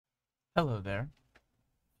Hello there.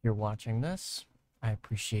 You're watching this. I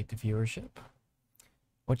appreciate the viewership.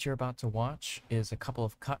 What you're about to watch is a couple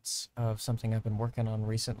of cuts of something I've been working on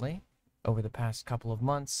recently. Over the past couple of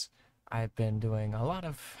months, I've been doing a lot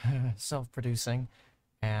of self-producing,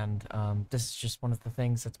 and this is just one of the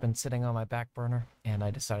things that's been sitting on my back burner, and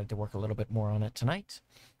I decided to work a little bit more on it tonight.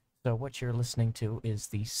 So what you're listening to is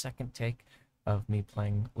the second take of me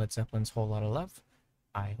playing Led Zeppelin's Whole Lotta Love.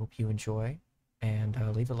 I hope you enjoy, and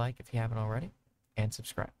leave a like if you haven't already, and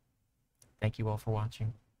subscribe. Thank you all for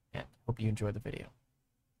watching, and hope you enjoy the video.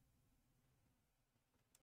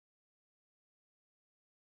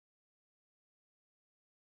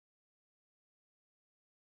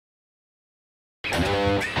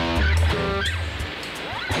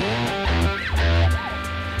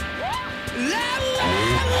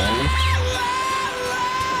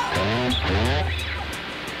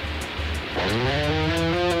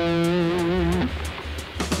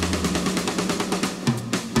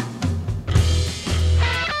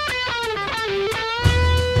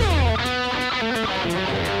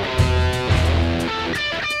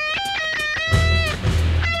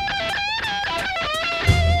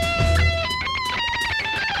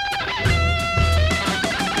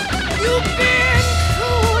 You